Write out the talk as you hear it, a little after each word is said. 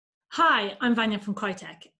Hi, I'm Vanya from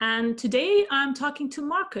Koitech, and today I'm talking to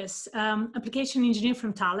Marcus, application engineer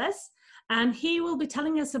from Thales, and he will be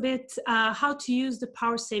telling us a bit how to use the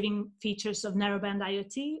power-saving features of narrowband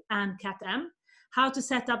IoT and CatM, how to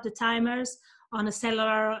set up the timers on a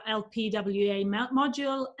cellular LPWA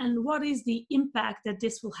module, and what is the impact that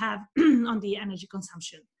this will have on the energy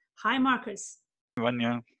consumption. Hi, Marcus.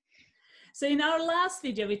 Vanya. So in our last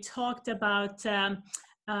video, we talked about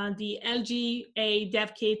the LGA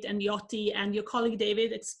dev kit and the OTI, and your colleague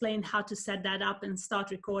David explained how to set that up and start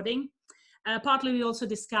recording. Partly we also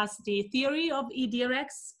discussed the theory of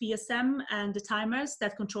eDRX, PSM, and the timers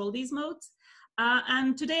that control these modes.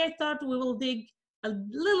 And today I thought we will dig a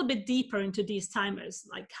little bit deeper into these timers,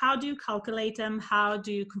 like how do you calculate them, how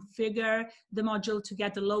do you configure the module to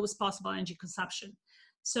get the lowest possible energy consumption.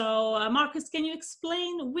 So Marcus, can you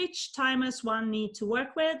explain which timers one need to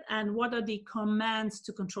work with and what are the commands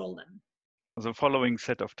to control them? The following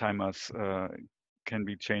set of timers can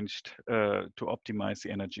be changed to optimize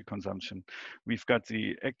the energy consumption. We've got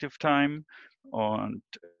the active time and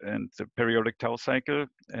the periodic tau cycle.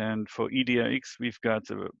 And for eDRX, we've got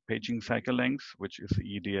the paging cycle length, which is the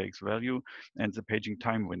eDRX value, and the paging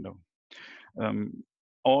time window.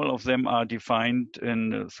 All of them are defined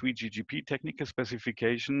in the 3GPP technical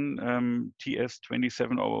specification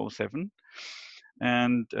TS27007.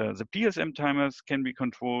 And the PSM timers can be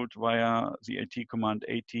controlled via the AT command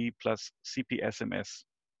AT plus CPSMS.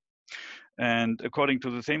 And according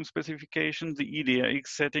to the same specification, the eDRX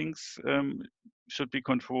settings should be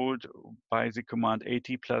controlled by the command AT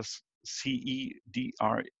plus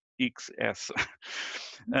CEDRXS.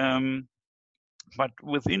 But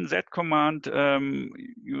within that command,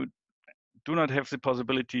 you do not have the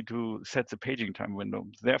possibility to set the paging time window.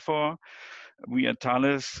 Therefore, we at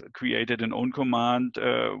Thales created an own command,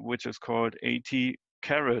 which is called AT-SEDRXS,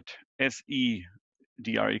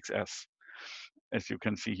 as you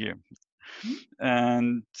can see here.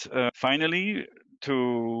 And finally,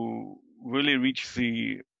 to really reach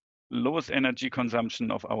the lowest energy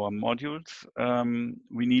consumption of our modules,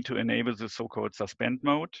 we need to enable the so-called suspend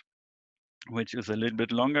mode, which is a little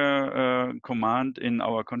bit longer command in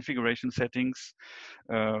our configuration settings,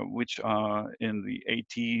 which are in the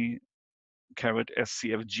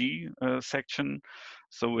AT-SCFG section.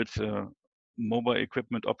 So it's a mobile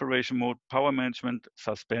equipment operation mode, power management,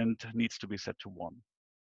 suspend needs to be set to 1.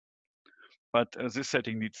 But this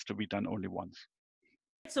setting needs to be done only once.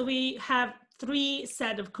 So we have 3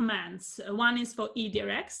 sets of commands. One is for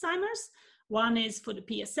eDRX timers, one is for the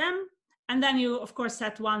PSM, and then you, of course,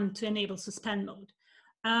 set one to enable suspend mode.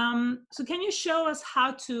 So can you show us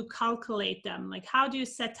how to calculate them? Like how do you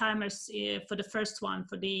set timers for the first one,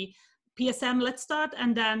 for the PSM, let's start,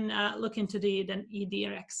 and then look into the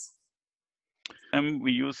eDRX.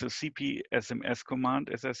 We use the CPSMS command,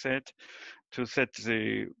 as I said, to set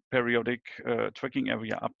the periodic tracking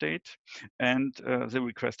area update and the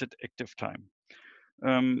requested active time.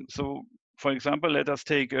 So, for example, let us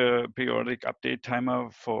take a periodic update timer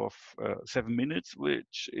for 7 minutes,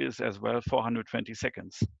 which is as well 420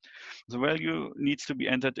 seconds. The value needs to be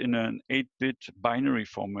entered in an 8-bit binary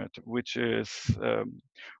format, which is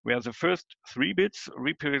where the first 3 bits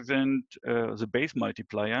represent the base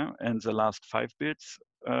multiplier and the last 5 bits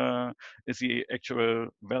is the actual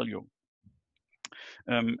value.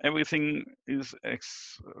 Everything is,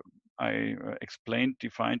 I explained,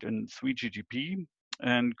 defined in 3GPP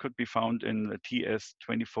and could be found in the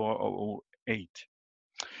TS24008.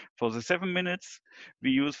 For the 7 minutes, we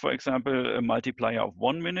use, for example, a multiplier of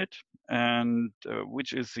 1 minute, and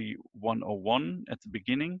which is the 101 at the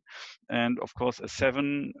beginning. And of course, a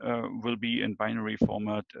 7 will be in binary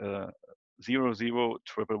format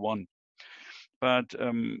 00111. But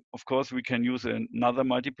of course, we can use another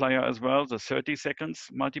multiplier as well, the 30 seconds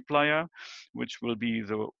multiplier, which will be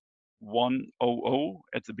the 100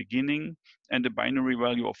 at the beginning, and a binary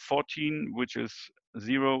value of 14, which is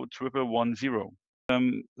 01110.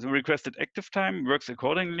 The requested active time works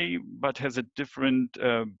accordingly, but has a different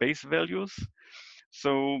base values.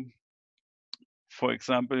 So, for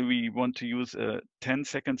example, we want to use a 10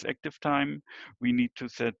 seconds active time. We need to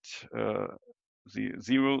set the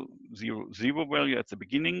 000 value at the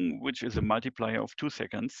beginning, which is a multiplier of 2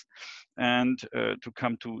 seconds. And to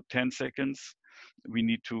come to 10 seconds, we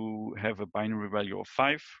need to have a binary value of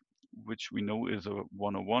 5, which we know is a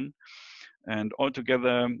 101. And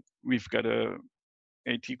altogether, we've got a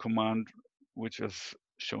AT command, which is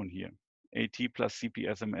shown here. AT plus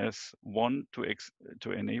CPSMS 1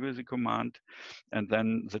 to enable the command, and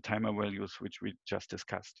then the timer values, which we just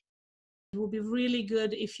discussed. It would be really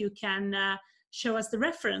good if you can show us the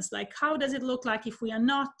reference, like how does it look like if we are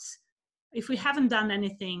not if we haven't done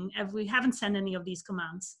anything, if we haven't sent any of these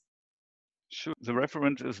commands? Sure. The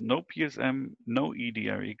reference is no PSM, no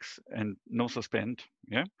eDRX, and no suspend.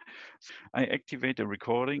 Yeah. I activate a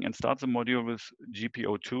recording and start the module with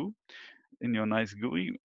GPO2 in your nice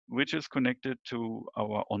GUI, which is connected to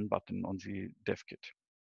our on button on the dev kit.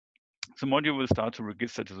 The module will start to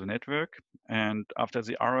register to the network, and after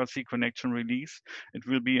the RRC connection release, it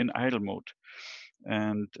will be in idle mode.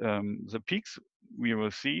 And the peaks we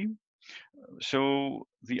will see show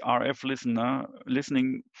the RF listener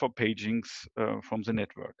listening for pagings from the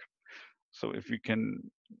network. So if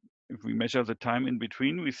we measure the time in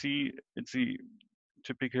between, we see it's the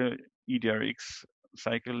typical eDRX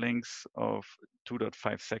cycle length of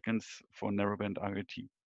 2.5 seconds for narrowband IoT.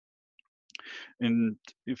 And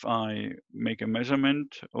if I make a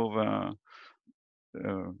measurement over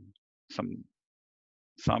some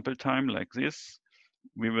sample time like this,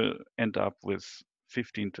 we will end up with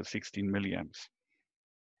 15 to 16 milliamps.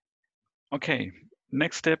 Okay,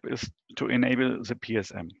 next step is to enable the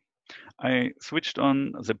PSM. I switched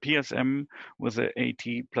on the PSM with the AT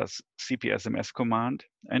plus CPSMS command,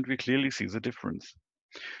 and we clearly see the difference.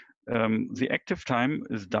 The active time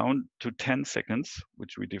is down to 10 seconds,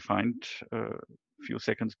 which we defined a few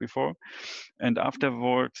seconds before. And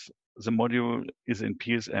afterwards, the module is in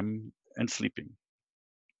PSM and sleeping.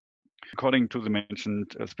 According to the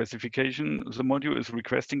mentioned specification, the module is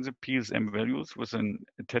requesting the PSM values with an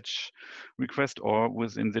attached request or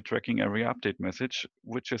within the tracking area update message,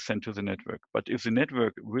 which is sent to the network. But if the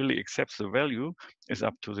network really accepts the value, it's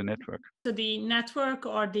up to the network. So the network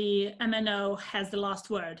or the MNO has the last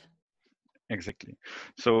word. Exactly.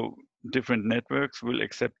 So different networks will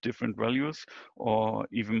accept different values, or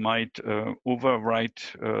even might overwrite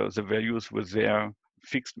the values with their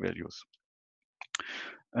fixed values.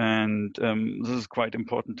 And this is quite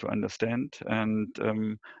important to understand. And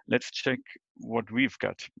let's check what we've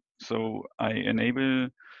got. So I enable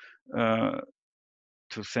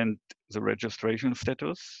to send the registration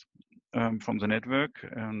status from the network,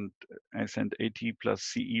 and I send AT plus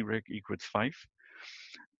CE-rec equals 5,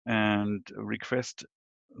 and request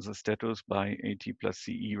the status by AT plus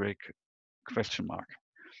CE-rec question mark.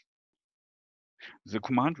 The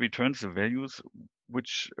command returns the values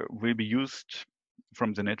which will be used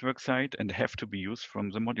from the network side and have to be used from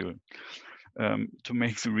the module. To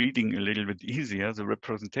make the reading a little bit easier, the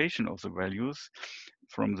representation of the values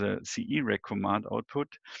from the CE-rec command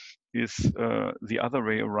output is the other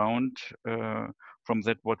way around from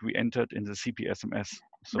that what we entered in the CPSMS.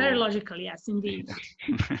 So, very logical, yes, indeed.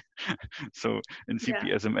 So in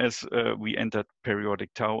CPSMS, we entered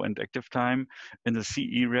periodic tau and active time. In the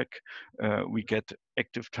CE-rec, we get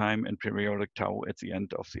active time and periodic tau at the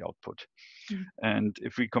end of the output. And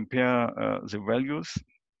if we compare the values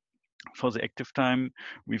for the active time,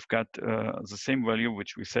 we've got the same value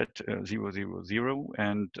which we set 000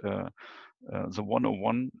 and the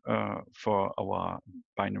 101 for our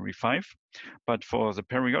binary 5. But for the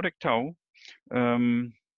periodic tau,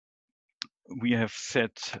 we have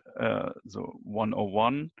set the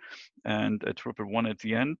 101 and a 111 at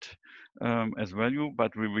the end as value,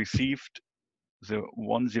 but we received the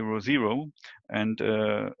 100 and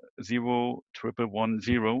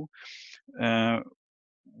 01110,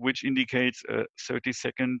 which indicates a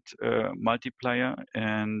 30-second multiplier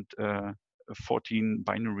and a 14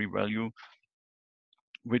 binary value,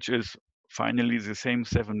 which is finally the same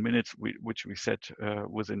 7 minutes which we set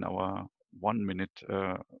within our 1 minute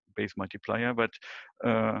base multiplier, but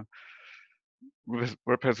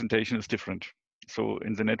representation is different. So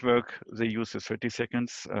in the network, they use the 30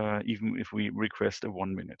 seconds, even if we request a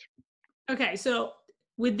 1 minute. Okay, so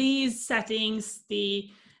with these settings, the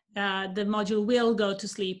module will go to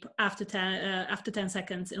sleep after 10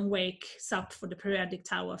 seconds and wakes up for the periodic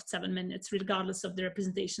tau of 7 minutes, regardless of the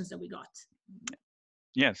representations that we got.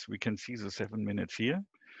 Yes, we can see the 7 minutes here.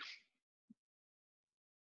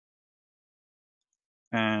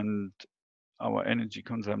 And our energy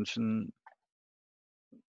consumption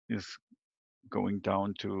is going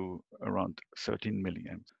down to around 13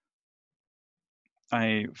 milliamps.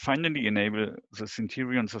 I finally enable the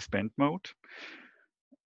Centurion suspend mode,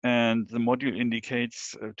 and the module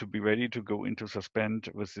indicates to be ready to go into suspend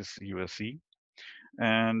with this USC.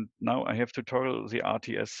 And now I have to toggle the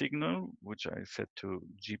RTS signal, which I set to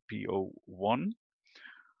GPO1.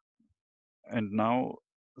 And now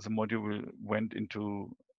the module went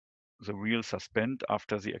into the real suspend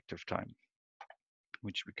after the active time,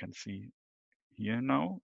 which we can see here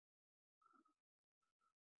now.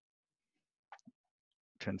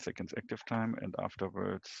 10 seconds active time, and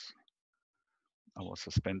afterwards our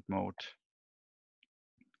suspend mode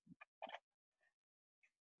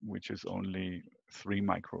which is only 3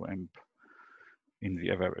 microamp in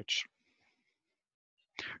the average.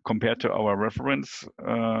 Compared to our reference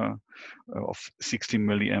of 16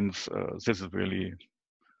 milliamps, this is really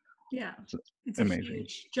it's amazing. A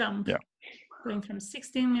huge jump. Yeah. Going from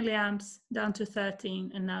 16 milliamps down to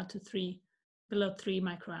 13 and now to below 3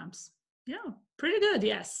 microamps. Yeah, pretty good,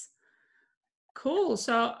 yes. Cool.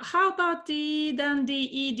 So how about the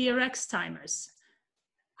eDRX timers?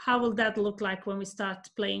 How will that look like when we start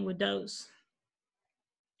playing with those?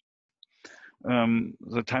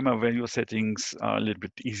 The timer value settings are a little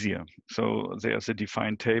bit easier. So there's a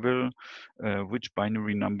defined table, which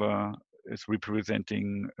binary number is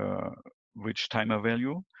representing which timer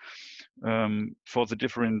value. For the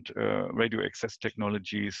different radio access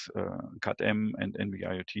technologies, CatM and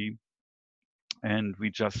NB-IoT. And we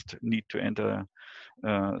just need to enter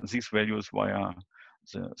these values via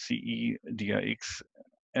the eDRX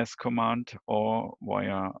command or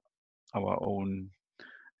via our own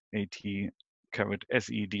AT-SEDRX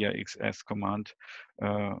command,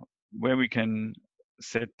 where we can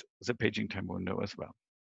set the paging time window as well.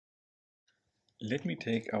 Let me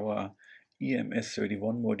take our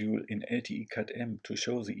EMS31 module in LTE CatM to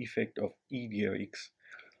show the effect of eDRX.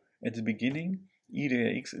 At the beginning,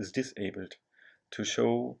 eDRX is disabled to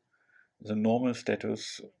show the normal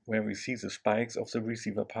status where we see the spikes of the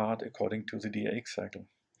receiver part according to the DRX cycle.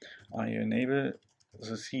 I enable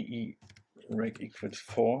the CE reg equals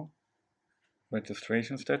 4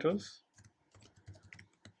 registration status,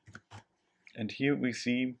 and here we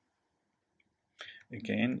see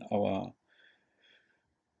again our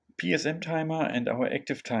PSM timer and our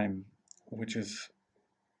active time, which is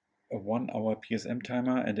a 1 hour PSM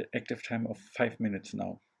timer and an active time of 5 minutes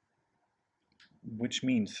now, which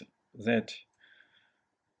means that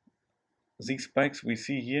these spikes we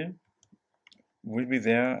see here will be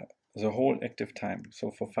there the whole active time.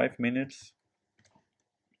 So for 5 minutes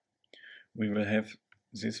we will have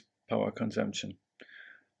this power consumption.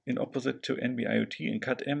 In opposite to NB-IoT and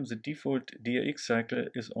CatM, the default DRX cycle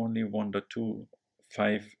is only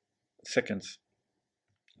 1.25 seconds.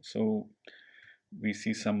 So we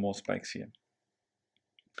see some more spikes here.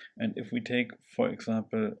 And if we take, for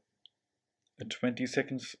example, a 20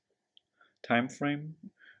 seconds time frame,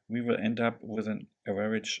 we will end up with an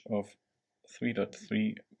average of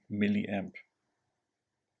 3.3 milliamp.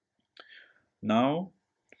 Now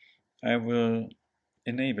I will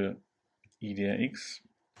enable eDRX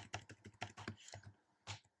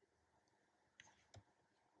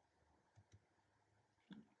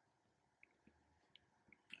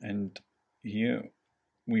and here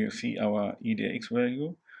we see our eDRX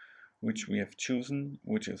value, which we have chosen,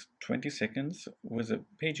 which is 20 seconds with a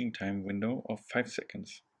paging time window of 5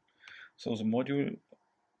 seconds. So the module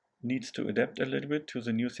needs to adapt a little bit to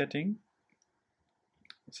the new setting.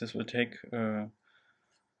 This will take a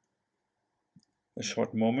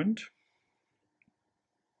short moment.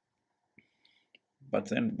 But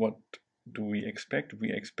then what do we expect?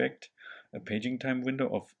 We expect a paging time window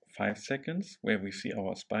of 5 seconds where we see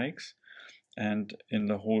our spikes, and in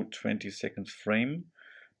the whole 20 seconds frame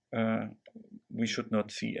we should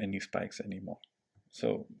not see any spikes anymore.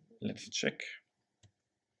 So let's check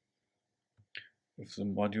if the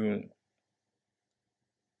module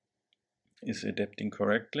is adapting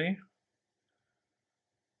correctly.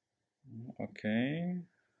 Okay.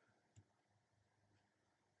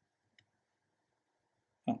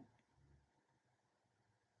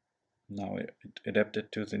 Now it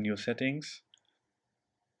adapted to the new settings.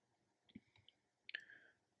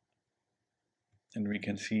 And we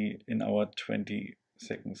can see in our 20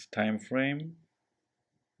 seconds time frame,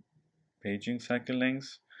 paging cycle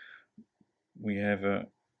length, we have a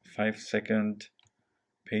 5-second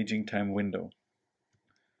paging time window.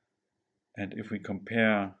 And if we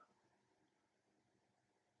compare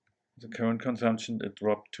the current consumption, it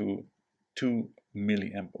dropped to 2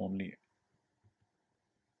 milliamp only.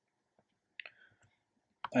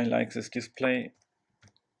 I like this display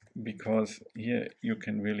because here you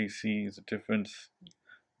can really see the difference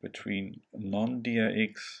between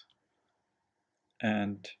non-DRX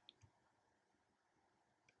and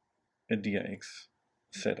a DRX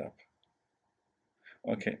setup.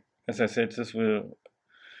 Okay, as I said, this will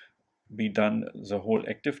be done the whole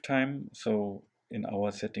active time, so in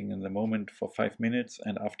our setting in the moment for 5 minutes,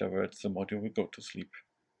 and afterwards the module will go to sleep.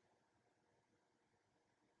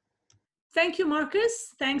 Thank you,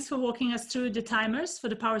 Marcus. Thanks for walking us through the timers for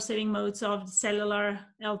the power saving modes of the cellular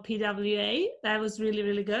LPWA. That was really,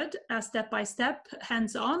 really good, step by step,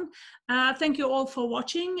 hands-on. Thank you all for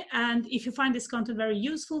watching. And if you find this content very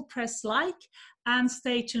useful, press like and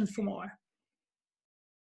stay tuned for more.